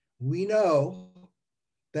 We know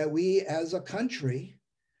that we as a country,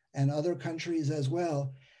 and other countries as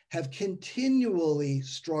well, have continually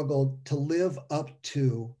struggled to live up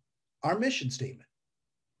to our mission statement.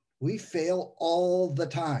 We fail all the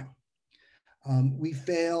time. We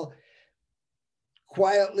fail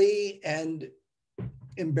quietly and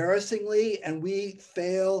embarrassingly, and we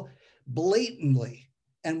fail blatantly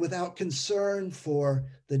and without concern for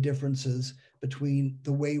the differences between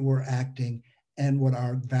the way we're acting and what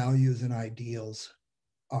our values and ideals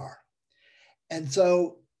are. And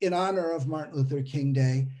so, in honor of Martin Luther King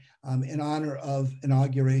Day, in honor of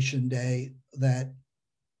Inauguration Day, that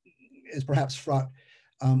is perhaps fraught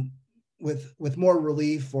with more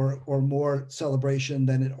relief or more celebration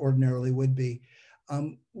than it ordinarily would be,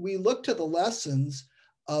 we look to the lessons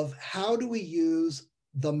of how do we use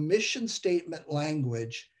the mission statement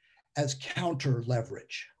language as counter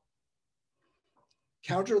leverage.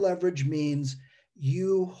 Counter leverage means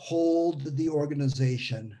you hold the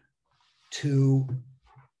organization to,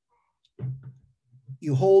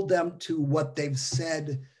 you hold them to what they've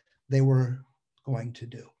said they were going to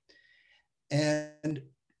do. And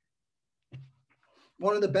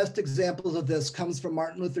one of the best examples of this comes from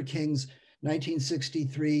Martin Luther King's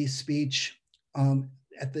 1963 speech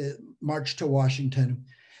at the March to Washington.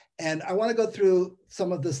 And I want to go through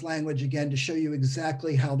some of this language again to show you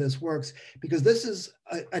exactly how this works, because this is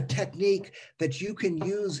a technique that you can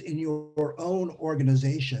use in your own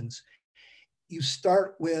organizations. You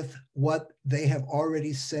start with what they have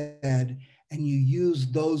already said, and you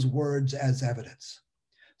use those words as evidence.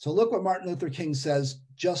 So look what Martin Luther King says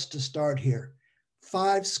just to start here.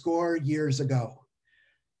 50 years ago.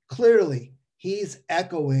 Clearly, he's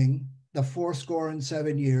echoing the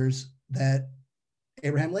 70 years that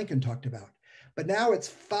Abraham Lincoln talked about. But now it's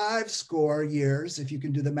 50 years. If you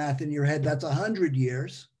can do the math in your head, that's 100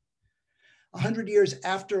 years. 100 years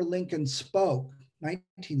after Lincoln spoke,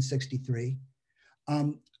 1963,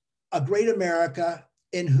 a great America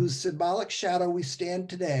in whose symbolic shadow we stand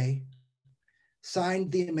today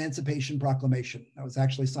signed the Emancipation Proclamation. That was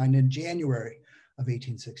actually signed in January of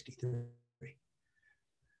 1863.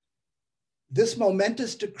 This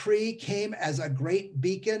momentous decree came as a great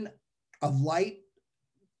beacon light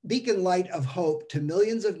of hope to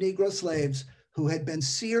millions of Negro slaves who had been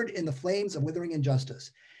seared in the flames of withering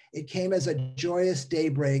injustice. It came as a joyous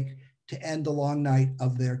daybreak to end the long night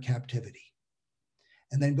of their captivity.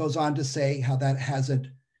 And then goes on to say how that hasn't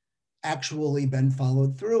actually been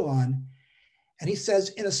followed through on. And he says,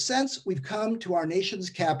 in a sense, we've come to our nation's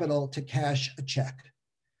capital to cash a check.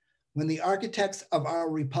 When the architects of our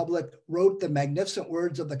republic wrote the magnificent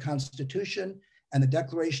words of the Constitution and the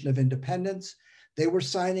Declaration of Independence, they were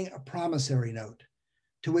signing a promissory note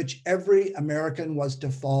to which every American was to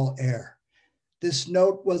fall heir. This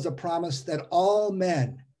note was a promise that all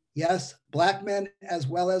men, yes, Black men as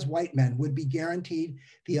well as white men, would be guaranteed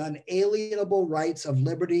the unalienable rights of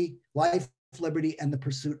liberty, life, liberty, and the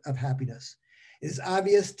pursuit of happiness. It is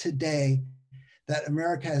obvious today that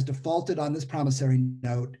America has defaulted on this promissory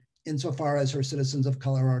note insofar as her citizens of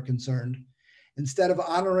color are concerned. Instead of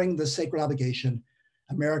honoring the sacred obligation,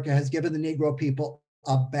 America has given the Negro people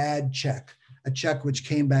a bad check, a check which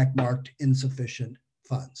came back marked insufficient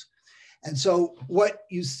funds. And so what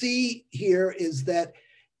you see here is that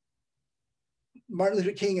Martin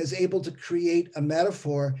Luther King is able to create a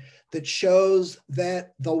metaphor that shows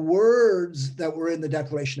that the words that were in the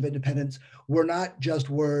Declaration of Independence were not just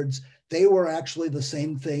words. They were actually the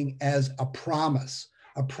same thing as a promise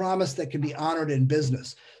that can be honored in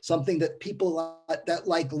business, something that people that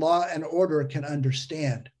like law and order can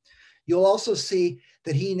understand. You'll also see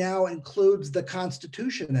that he now includes the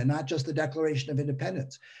Constitution and not just the Declaration of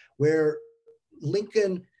Independence, where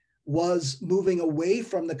Lincoln was moving away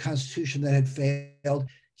from the Constitution that had failed.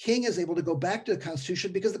 King is able to go back to the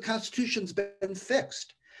Constitution because the Constitution's been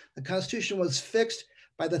fixed. The Constitution was fixed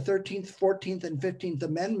by the 13th, 14th, and 15th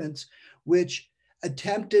Amendments, which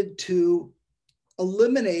attempted to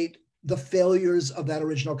eliminate the failures of that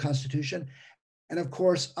original Constitution. And of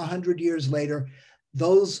course, 100 years later,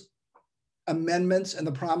 those amendments and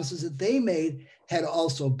the promises that they made had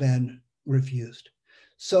also been refused.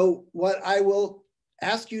 So what I will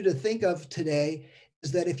ask you to think of today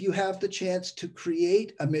is that if you have the chance to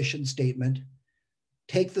create a mission statement,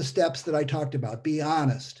 take the steps that I talked about. Be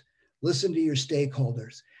honest, listen to your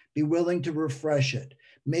stakeholders, be willing to refresh it,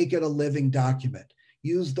 make it a living document,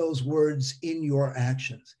 use those words in your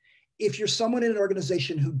actions. If you're someone in an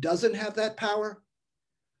organization who doesn't have that power,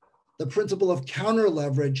 the principle of counter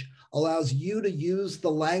leverage allows you to use the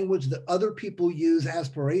language that other people use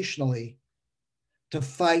aspirationally to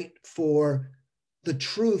fight for the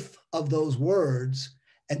truth of those words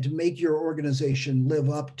and to make your organization live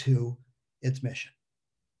up to its mission.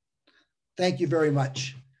 Thank you very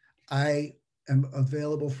much. I am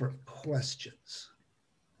available for questions.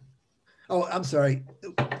 Oh, I'm sorry.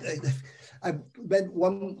 I meant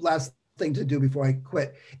one last thing to do before I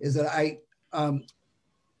quit is that I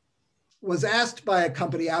was asked by a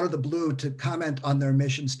company out of the blue to comment on their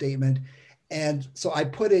mission statement. And so I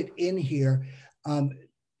put it in here.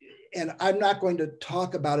 And I'm not going to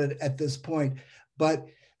talk about it at this point, but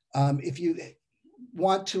if you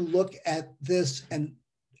want to look at this and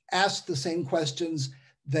ask the same questions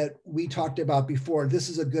that we talked about before, this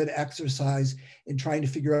is a good exercise in trying to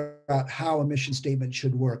figure out how a mission statement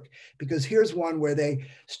should work. Because here's one where they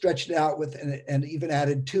stretched it out with and even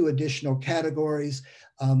added 2 additional categories.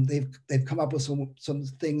 They've come up with some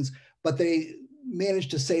things, but they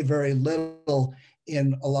managed to say very little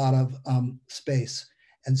in a lot of space.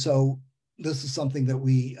 And so this is something that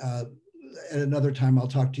we, at another time, I'll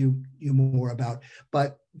talk to you more about.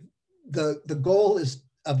 But the goal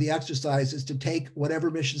of the exercise is to take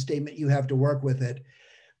whatever mission statement you have to work with it,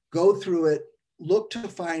 go through it, look to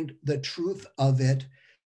find the truth of it,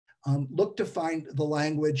 look to find the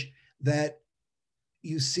language that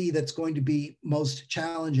you see that's going to be most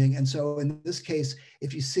challenging. And so in this case,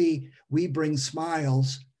 if you see, we bring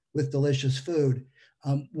smiles with delicious food.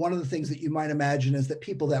 One of the things that you might imagine is that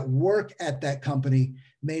people that work at that company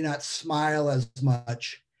may not smile as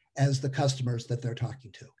much as the customers that they're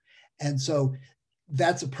talking to. And so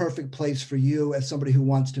that's a perfect place for you as somebody who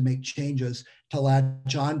wants to make changes to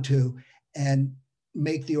latch onto and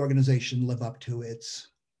make the organization live up to its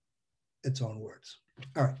own words.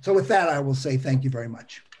 All right, so with that, I will say thank you very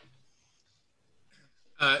much.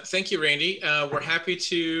 Thank you, Randy. We're happy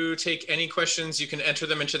to take any questions. You can enter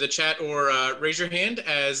them into the chat or raise your hand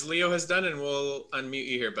as Leo has done, and we'll unmute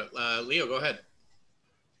you here. But Leo, go ahead.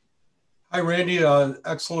 Hi, Randy.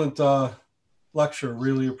 Excellent lecture.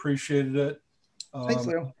 Really appreciated it. Thanks,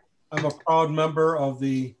 Leo. I'm a proud member of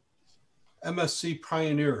the MSc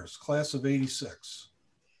Pioneers, class of '86,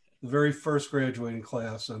 the very first graduating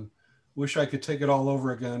class, and wish I could take it all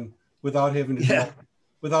over again without having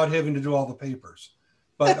to do all the papers.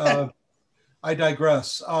 But I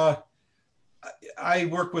digress. I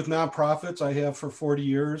work with nonprofits. I have for 40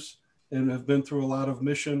 years and have been through a lot of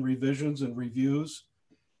mission revisions and reviews.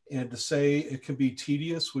 And to say it can be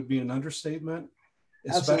tedious would be an understatement,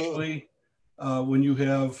 especially when you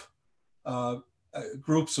have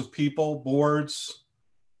groups of people, boards,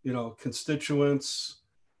 constituents,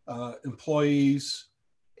 employees,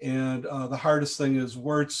 and the hardest thing is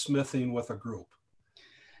wordsmithing with a group.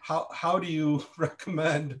 How do you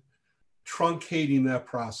recommend truncating that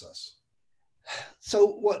process?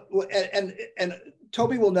 So and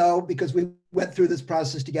Toby will know, because we went through this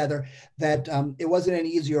process together, that it wasn't any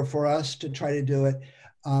easier for us to try to do it.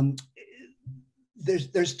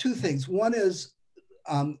 There's 2 things. One is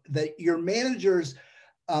that your managers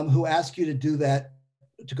who ask you to do that,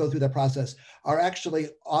 to go through that process, are actually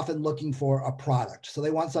often looking for a product. So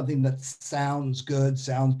they want something that sounds good,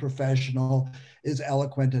 sounds professional, is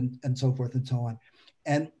eloquent, and so forth and so on.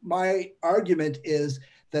 And my argument is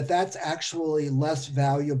that that's actually less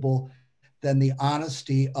valuable than the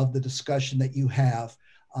honesty of the discussion that you have.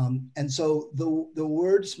 And so the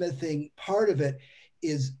wordsmithing part of it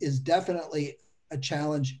is definitely a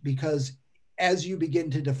challenge, because as you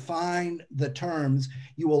begin to define the terms,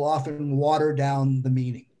 you will often water down the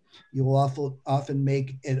meaning. You will often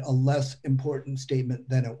make it a less important statement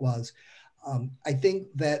than it was. I think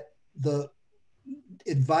that the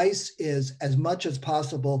advice is, as much as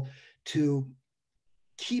possible, to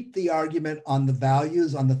keep the argument on the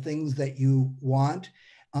values, on the things that you want.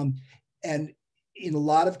 And in a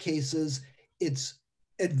lot of cases, it's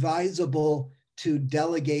advisable to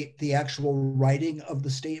delegate the actual writing of the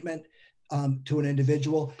statement to an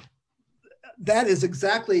individual. That is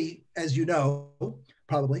exactly, as you know,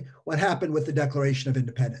 probably what happened with the Declaration of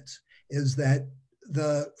Independence, is that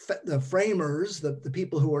the framers, the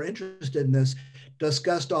people who were interested in this,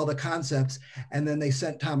 discussed all the concepts, and then they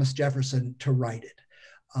sent Thomas Jefferson to write it.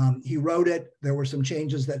 He wrote it. There were some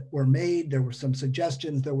changes that were made. There were some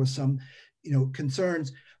suggestions. There were some,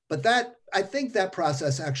 concerns. But I think that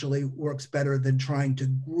process actually works better than trying to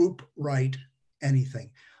group write anything.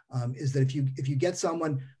 Is that if you get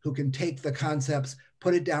someone who can take the concepts,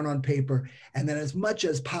 put it down on paper, and then as much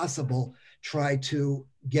as possible, try to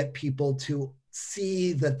get people to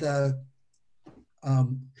see that the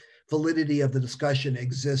validity of the discussion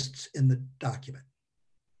exists in the document.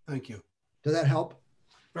 Thank you. Does that help?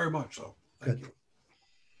 Very much so. Thank you.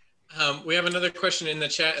 We have another question in the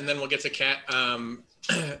chat, and then we'll get to Kat.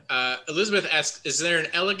 Elizabeth asks, is there an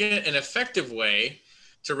elegant and effective way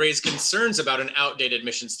to raise concerns about an outdated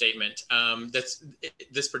mission statement?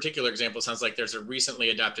 This particular example sounds like there's a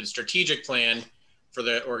recently adopted strategic plan for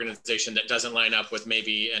the organization that doesn't line up with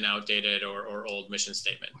maybe an outdated or old mission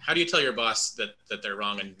statement. How do you tell your boss that they're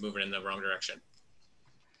wrong and moving in the wrong direction?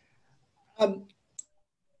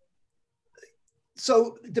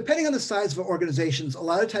 So depending on the size of organizations, a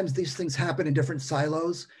lot of times these things happen in different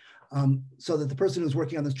silos, so that the person who's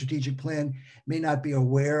working on the strategic plan may not be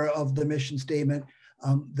aware of the mission statement.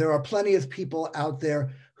 There are plenty of people out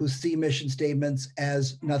there who see mission statements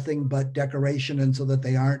as nothing but decoration, and so that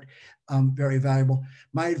they aren't very valuable.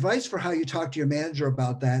 My advice for how you talk to your manager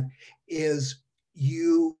about that is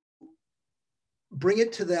you bring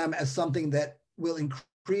it to them as something that will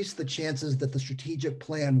increase the chances that the strategic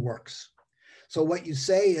plan works. So what you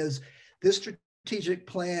say is, this strategic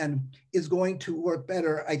plan is going to work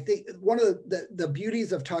better. I think one of the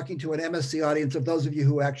beauties of talking to an MSc audience, of those of you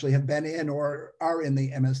who actually have been in or are in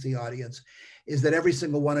the MSc audience, is that every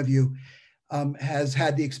single one of you has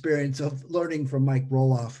had the experience of learning from Mike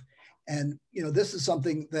Roloff. And this is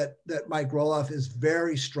something that Mike Roloff is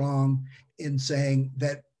very strong in saying,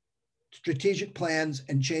 that strategic plans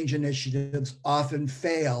and change initiatives often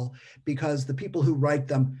fail because the people who write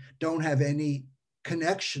them don't have any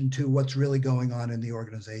connection to what's really going on in the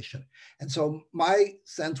organization. And so my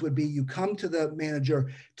sense would be, you come to the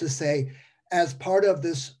manager to say, as part of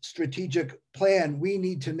this strategic plan, we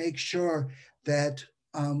need to make sure that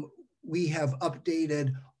we have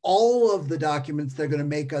updated all of the documents that are going to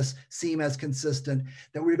make us seem as consistent,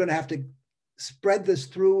 that we're going to have to spread this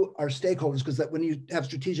through our stakeholders, because that when you have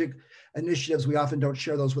strategic initiatives, we often don't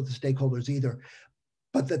share those with the stakeholders either.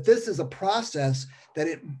 But that this is a process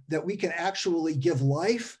that we can actually give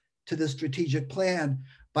life to the strategic plan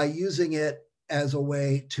by using it as a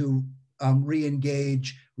way to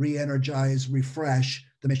re-engage, re-energize, refresh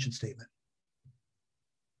the mission statement.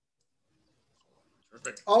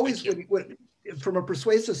 Perfect. Always, from a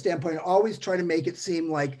persuasive standpoint, always try to make it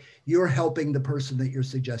seem like you're helping the person that you're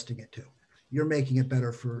suggesting it to. You're making it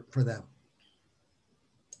better for them.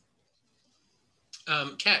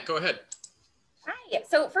 Kat, go ahead. Hi.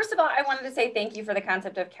 So first of all, I wanted to say thank you for the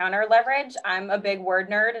concept of counter leverage. I'm a big word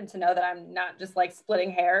nerd, and to know that I'm not just like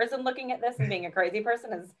splitting hairs and looking at this and being a crazy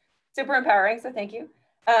person is super empowering. So thank you.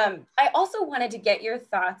 I also wanted to get your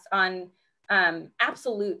thoughts on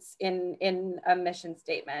absolutes in a mission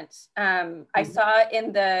statement. I saw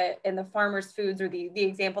in the Farmers Foods, or the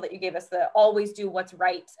example that you gave us, the always do what's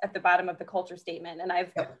right at the bottom of the culture statement. And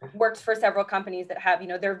I've worked for several companies that have,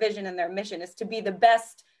 their vision and their mission is to be the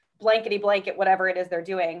best blankety blanket, whatever it is they're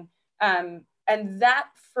doing. And that,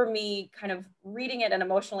 for me, kind of reading it and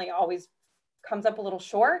emotionally always comes up a little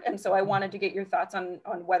short. And so I wanted to get your thoughts on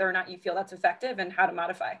whether or not you feel that's effective and how to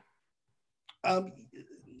modify.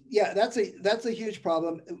 Yeah, that's a huge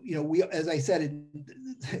problem. We, as I said,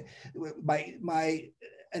 my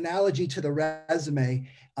analogy to the resume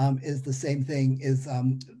is the same thing. Is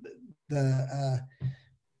the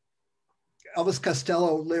Elvis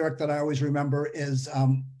Costello lyric that I always remember is,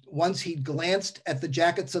 once he glanced at the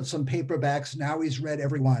jackets of some paperbacks, now he's read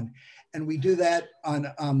every one. And we do that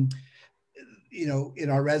on you know, in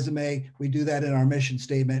our resume, we do that in our mission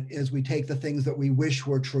statement, is we take the things that we wish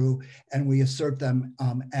were true and we assert them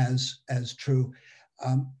as true.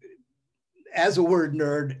 As a word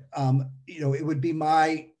nerd, you know, it would be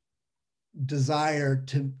my desire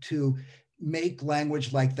to make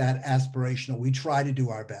language like that aspirational. We try to do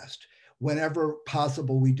our best. Whenever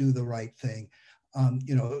possible, we do the right thing.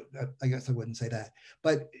 You know, I guess I wouldn't say that,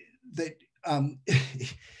 but that,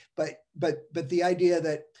 but the idea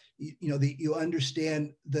that, you know, that you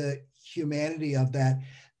understand the humanity of that.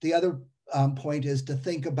 The other point is to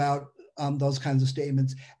think about those kinds of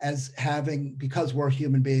statements as having, because we're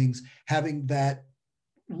human beings, having that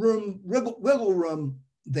wiggle room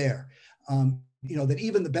there. You know, that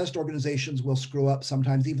even the best organizations will screw up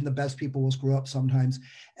sometimes, even the best people will screw up sometimes.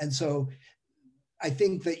 And so I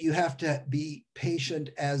think that you have to be patient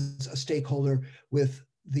as a stakeholder with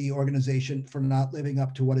the organization for not living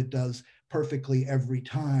up to what it does perfectly every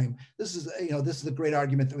time. This is, you know, this is a great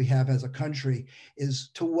argument that we have as a country, is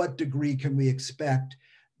to what degree can we expect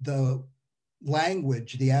the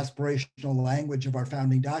language, the aspirational language of our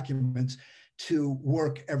founding documents to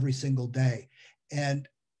work every single day. And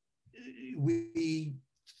we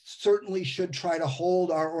certainly should try to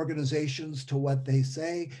hold our organizations to what they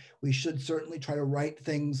say. We should certainly try to write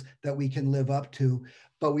things that we can live up to,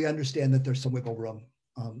 but we understand that there's some wiggle room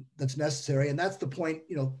that's necessary. And that's the point,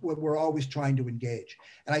 you know, we're always trying to engage.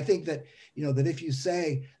 And I think that, you know, that if you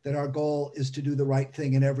say that our goal is to do the right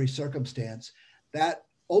thing in every circumstance, that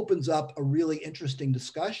opens up a really interesting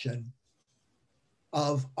discussion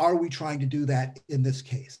of, are we trying to do that in this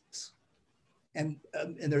case? And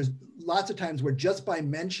there's lots of times where just by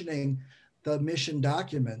mentioning the mission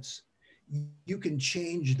documents, you can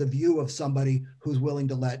change the view of somebody who's willing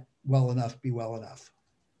to let well enough be well enough.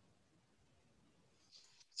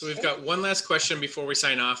 So we've got one last question before we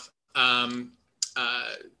sign off.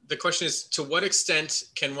 The question is, to what extent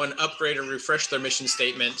can one upgrade or refresh their mission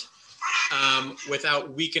statement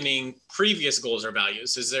without weakening previous goals or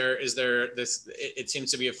values? Is there this, it seems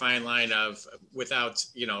to be a fine line of, without,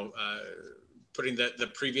 you know, putting the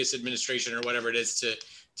previous administration or whatever it is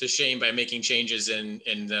to shame by making changes in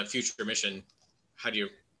the future mission. How do you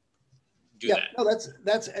do that? No,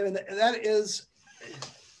 that's, I mean, that is,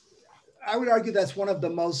 I would argue that's one of the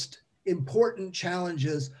most important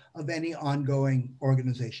challenges of any ongoing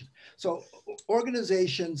organization. So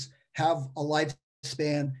organizations have a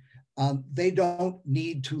lifespan. They don't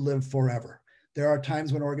need to live forever. There are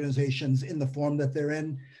times when organizations in the form that they're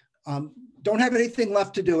in don't have anything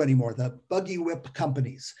left to do anymore. The buggy whip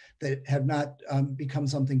companies that have not become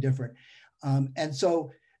something different. And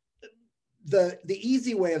so the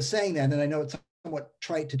easy way of saying that, and I know it's somewhat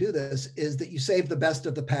trite to do this, is that you save the best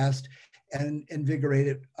of the past and invigorate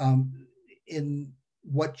it in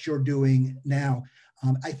what you're doing now.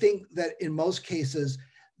 I think that in most cases,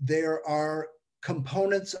 there are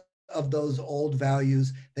components of those old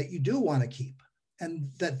values that you do want to keep. And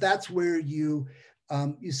that's where you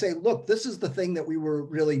say, look, this is the thing that we were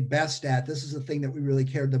really best at. This is the thing that we really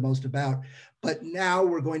cared the most about. But now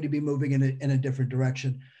we're going to be moving in a different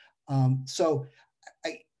direction. So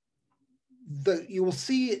you will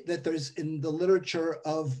see that there's, in the literature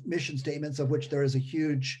of mission statements, of which there is a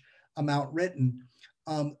huge amount written,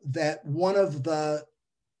 that one of the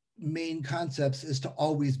main concepts is to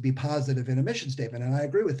always be positive in a mission statement. And I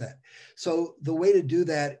agree with that. So the way to do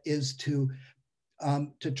that is to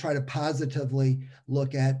try to positively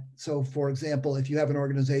look at, so for example, if you have an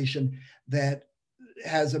organization that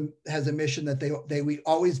has a mission that we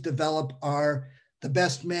always develop the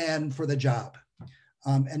best man for the job.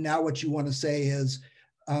 And now what you want to say is,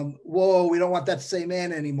 whoa, we don't want that same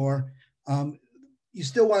man anymore. You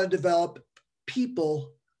still want to develop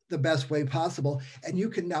people the best way possible. And you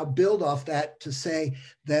can now build off that to say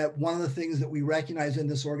that one of the things that we recognize in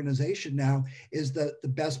this organization now is that the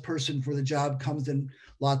best person for the job comes in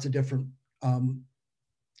lots of different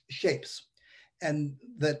shapes. And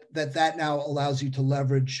that now allows you to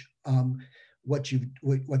leverage what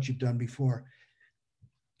you've done before.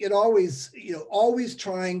 It always, always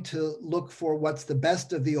trying to look for what's the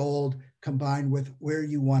best of the old combined with where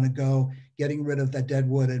you want to go, getting rid of that dead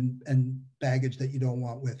wood and baggage that you don't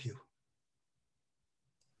want with you.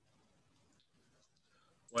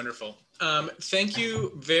 Wonderful. Thank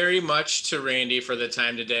you very much to Randy for the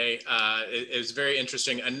time today. It was very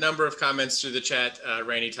interesting. A number of comments through the chat,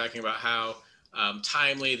 Randy talking about how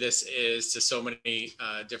timely this is to so many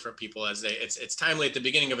different people, as it's timely at the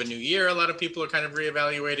beginning of a new year. A lot of people are kind of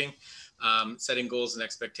reevaluating, setting goals and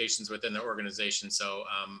expectations within their organization. So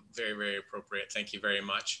very, very appropriate. Thank you very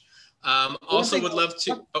much. Also would love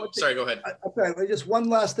to, sorry, go ahead. Okay, just one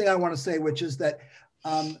last thing I want to say, which is that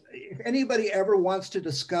If anybody ever wants to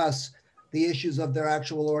discuss the issues of their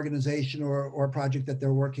actual organization or project that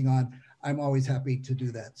they're working on, I'm always happy to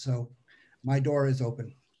do that. So my door is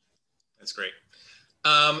open. That's great.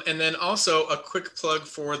 And then also a quick plug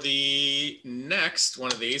for the next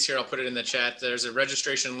one of these here. I'll put it in the chat. There's a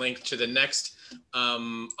registration link to the next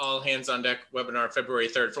all hands on deck webinar, February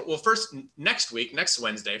 3rd. Well, first next week, next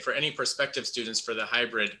Wednesday, for any prospective students for the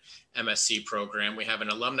hybrid MSc program, we have an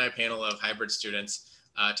alumni panel of hybrid students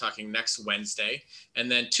talking next Wednesday. And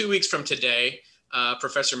then 2 weeks from today,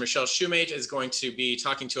 Professor Michelle Shoemate is going to be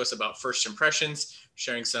talking to us about first impressions,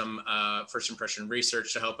 sharing some first impression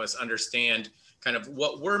research to help us understand kind of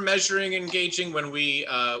what we're measuring and gauging when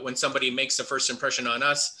when somebody makes a first impression on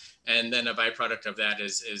us. And then a byproduct of that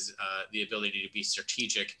is the ability to be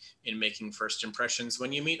strategic in making first impressions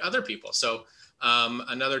when you meet other people. So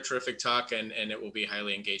another terrific talk, and it will be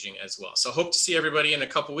highly engaging as well. So hope to see everybody in a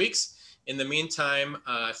couple weeks. In the meantime,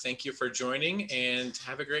 thank you for joining and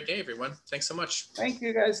have a great day, everyone. Thanks so much. Thank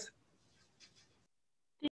you, guys.